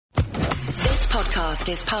podcast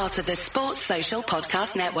is part of the Sports Social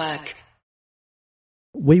Podcast Network.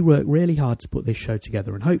 We work really hard to put this show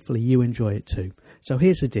together and hopefully you enjoy it too. So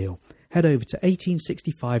here's the deal. Head over to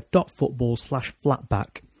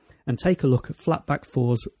 1865.football/flatback and take a look at Flatback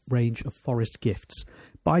 4's range of Forest gifts.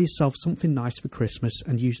 Buy yourself something nice for Christmas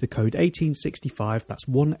and use the code 1865, that's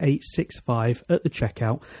 1865 at the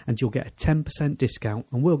checkout, and you'll get a 10% discount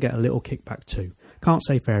and we'll get a little kickback too. Can't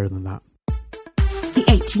say fairer than that. The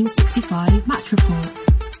 1865 match report.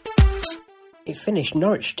 It finished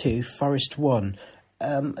Norwich 2, Forest 1.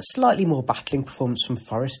 A slightly more battling performance from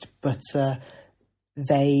Forest, but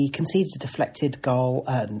they conceded a deflected goal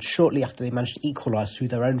and shortly after they managed to equalise through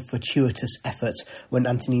their own fortuitous effort when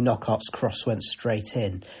Anthony Knockaert's cross went straight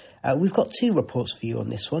in. We've got two reports for you on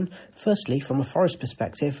this one. Firstly, from a Forest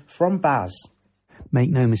perspective, from Baz.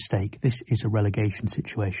 Make no mistake, this is a relegation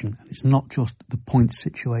situation. It's not just the points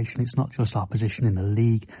situation, it's not just our position in the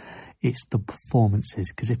league, it's the performances.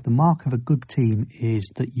 Because if the mark of a good team is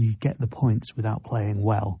that you get the points without playing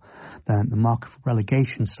well, then the mark of a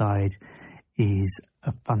relegation side is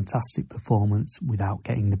a fantastic performance without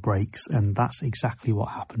getting the breaks, and that's exactly what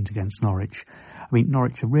happened against Norwich. I mean,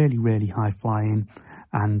 Norwich are really, really high-flying,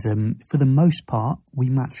 and for the most part, we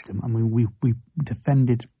matched them. I mean, we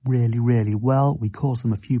defended really, really well. We caused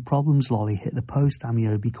them a few problems. Lolly hit the post.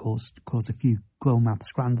 Amiobi caused a few goal-mouth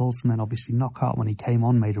scrambles, and then obviously Knockaert, when he came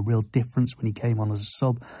on, made a real difference when he came on as a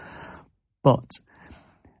sub. But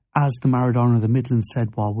as the Maradona of the Midlands said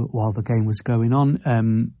while the game was going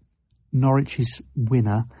on, Norwich's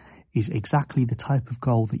winner is exactly the type of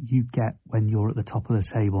goal that you get when you're at the top of the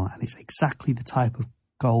table, and it's exactly the type of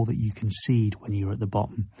goal that you concede when you're at the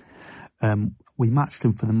bottom. We matched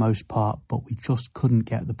them for the most part, but we just couldn't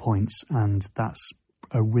get the points, and that's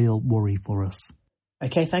a real worry for us.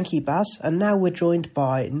 OK, thank you, Baz. And now we're joined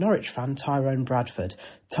by Norwich fan Tyrone Bradford.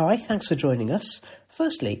 Ty, thanks for joining us.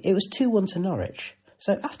 Firstly, it was 2-1 to Norwich.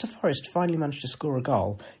 So after Forest finally managed to score a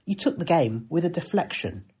goal, you took the game with a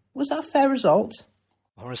deflection. Was that a fair result?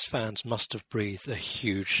 Forest fans must have breathed a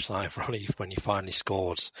huge sigh of relief when you finally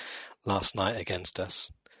scored last night against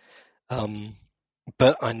us.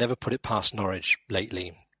 But I never put it past Norwich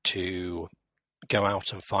lately to go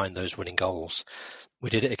out and find those winning goals. We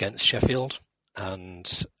did it against Sheffield,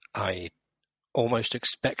 and I almost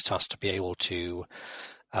expect us to be able to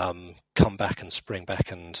come back and spring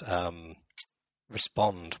back and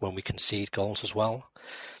respond when we concede goals as well.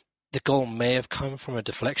 The goal may have come from a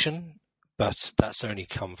deflection, but that's only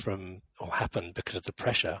come from or happened because of the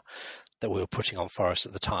pressure that we were putting on Forest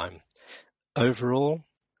at the time. Overall,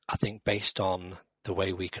 I think based on the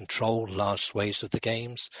way we control large swathes of the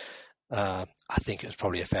games, I think it was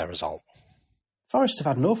probably a fair result. Forest have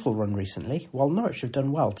had an awful run recently, while Norwich have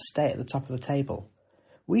done well to stay at the top of the table.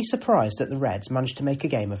 Were you surprised that the Reds managed to make a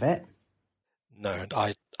game of it? No,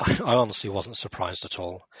 I honestly wasn't surprised at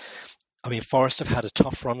all. I mean, Forest have had a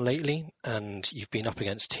tough run lately, and you've been up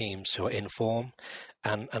against teams who are in form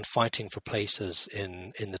and fighting for places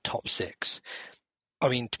in the top six. I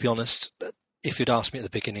mean, to be honest, if you'd asked me at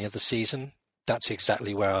the beginning of the season, that's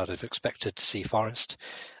exactly where I'd have expected to see Forest.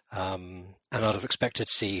 And I'd have expected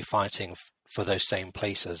to see fighting for those same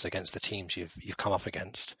places against the teams you've come up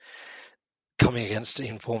against. Coming against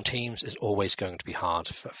informed teams is always going to be hard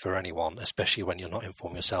for anyone, especially when you're not in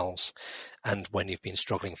form yourselves and when you've been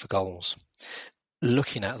struggling for goals.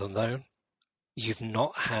 Looking at them, though, you've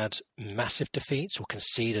not had massive defeats or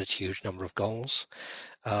conceded a huge number of goals,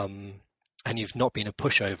 and you've not been a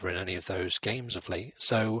pushover in any of those games of late.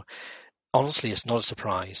 So, honestly, it's not a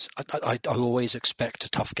surprise. I always expect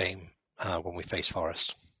a tough game when we face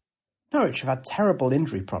Forest. Norwich have had terrible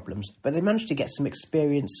injury problems, but they managed to get some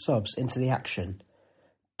experienced subs into the action.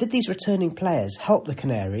 Did these returning players help the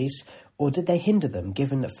Canaries, or did they hinder them,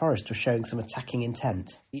 given that Forest were showing some attacking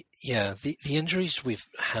intent? Yeah, the injuries we've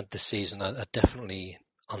had this season are definitely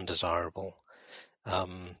undesirable.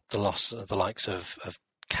 The loss of the likes of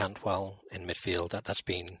Cantwell in midfield, that's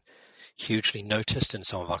been hugely noticed in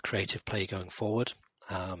some of our creative play going forward.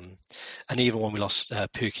 And even when we lost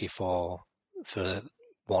Pukki for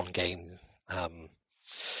one game the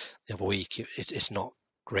other week, it's not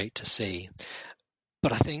great to see.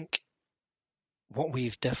 But I think what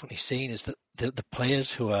we've definitely seen is that the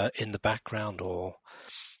players who are in the background or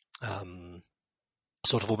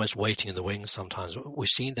sort of almost waiting in the wings sometimes, we've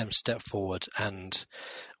seen them step forward and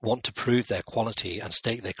want to prove their quality and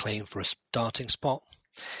stake their claim for a starting spot.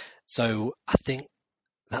 So I think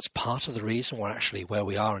that's part of the reason we're actually where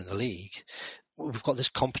we are in the league. We've got this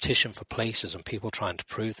competition for places and people trying to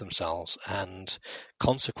prove themselves, and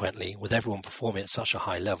consequently, with everyone performing at such a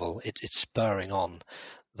high level, it's spurring on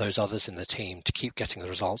those others in the team to keep getting the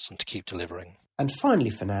results and to keep delivering. And finally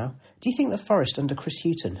for now, do you think that Forest under Chris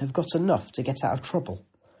Hughton have got enough to get out of trouble?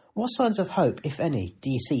 What signs of hope, if any, do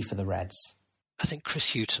you see for the Reds? I think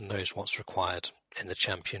Chris Hughton knows what's required in the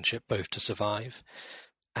Championship, both to survive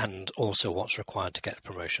and also what's required to get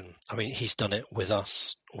promotion. I mean, he's done it with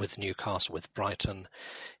us, with Newcastle, with Brighton.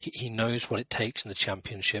 He knows what it takes in the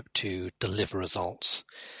Championship to deliver results.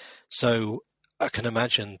 So I can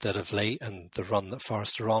imagine that of late and the run that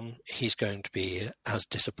Forest are on, he's going to be as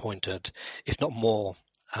disappointed, if not more,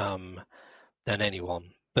 than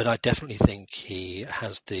anyone. But I definitely think he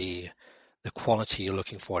has the quality you're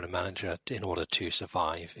looking for in a manager in order to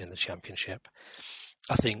survive in the Championship.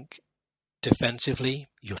 I think defensively,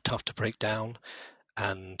 you're tough to break down,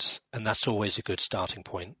 and that's always a good starting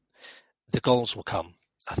point. The goals will come.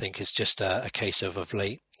 I think it's just a case of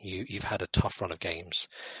late, you've had a tough run of games.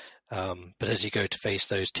 But as you go to face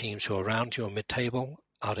those teams who are around you on mid-table,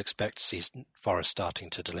 I'd expect to see Forest starting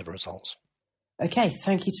to deliver results. OK,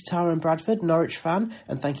 thank you to Tara and Bradford, Norwich fan,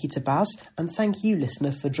 and thank you to Baz, and thank you,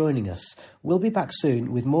 listener, for joining us. We'll be back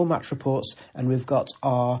soon with more match reports, and we've got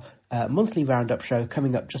our monthly roundup show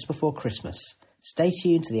coming up just before Christmas. Stay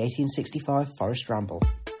tuned to the 1865 Forest Ramble.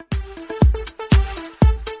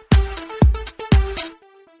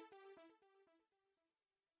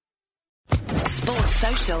 Sports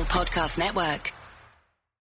Social Podcast Network.